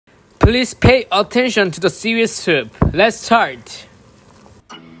Please pay attention to the seaweed soup. Let's start.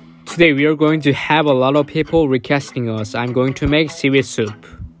 Today we are going to have a lot of people requesting us. I'm going to make seaweed soup.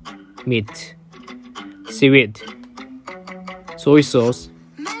 Meat, seaweed, soy sauce,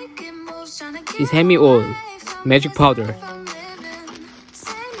 sesame oil, magic powder.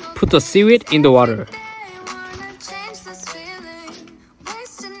 Put the seaweed in the water.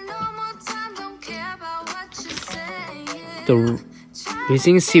 The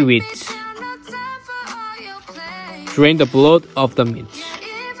rising seaweed. Drain the blood of the meat.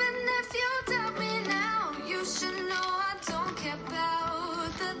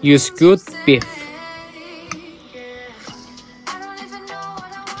 Use good beef.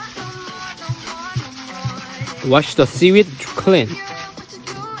 Wash the seaweed clean.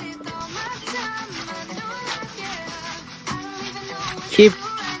 Keep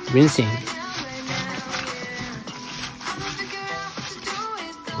rinsing.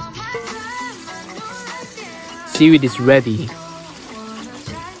 Seaweed is ready.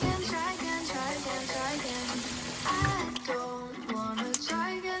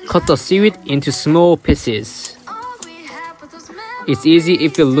 Cut the seaweed into small pieces. It's easy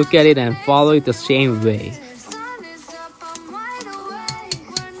if you look at it and follow it the same way.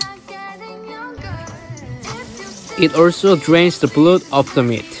 It also drains the blood of the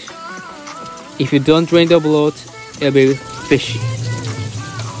meat. If you don't drain the blood, it'll be fishy.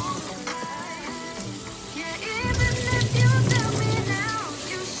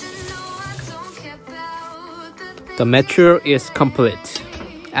 The material is complete.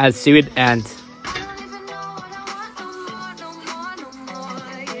 Add seaweed and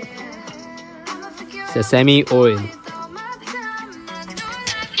sesame oil.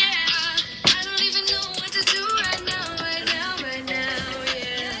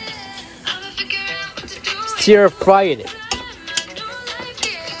 Stir fry it.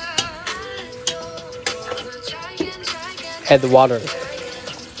 Add water.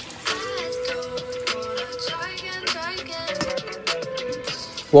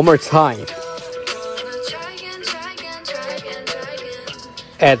 One more time.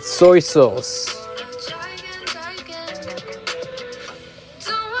 Add soy sauce.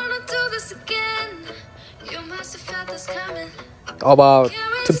 About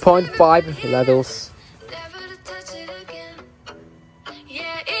 2.5 ladles.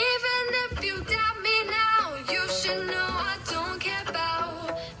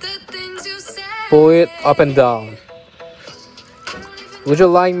 Boil it up and down. Would you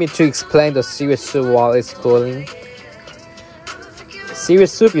like me to explain the seaweed soup while it's boiling? Seaweed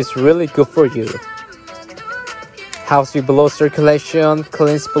soup is really good for you. Helps with blood circulation,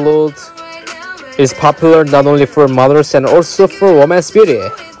 cleans blood. It is popular not only for mothers and also for women's beauty.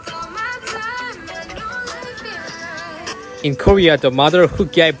 In Korea, the mother who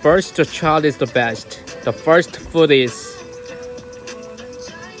gave birth to the child is the best. The first food is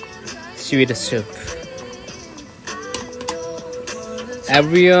seaweed soup.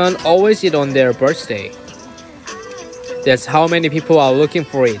 Everyone always eat on their birthday. That's how many people are looking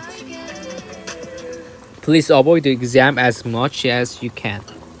for it. Please avoid the exam as much as you can.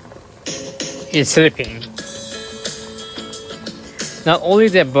 In sleeping. Not only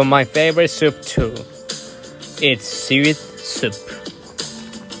that, but my favorite soup too. It's seaweed soup.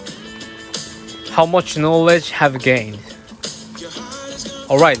 How much knowledge have gained?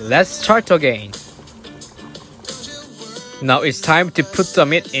 Alright, let's start again. Now it's time to put the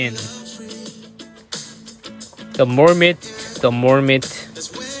meat in. The more meat,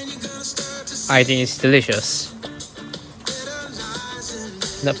 I think it's delicious.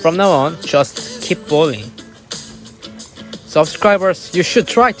 Now, from now on, just keep boiling. Subscribers, you should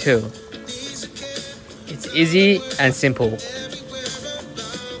try too. It's easy and simple.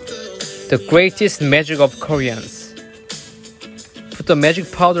 The greatest magic of Koreans. Put the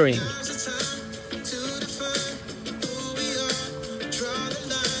magic powder in.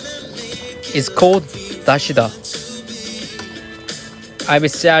 It's called dashida. I'd be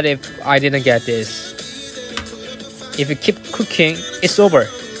sad if I didn't get this. If you keep cooking, it's over.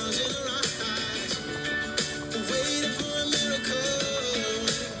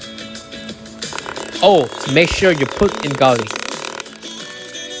 Oh, make sure you put in garlic.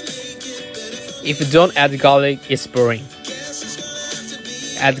 If you don't add garlic, it's boring.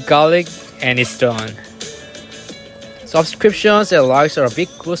 Add garlic and it's done. Subscriptions and likes are a big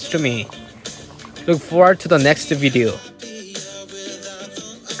boost to me. Look forward to the next video.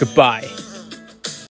 Goodbye.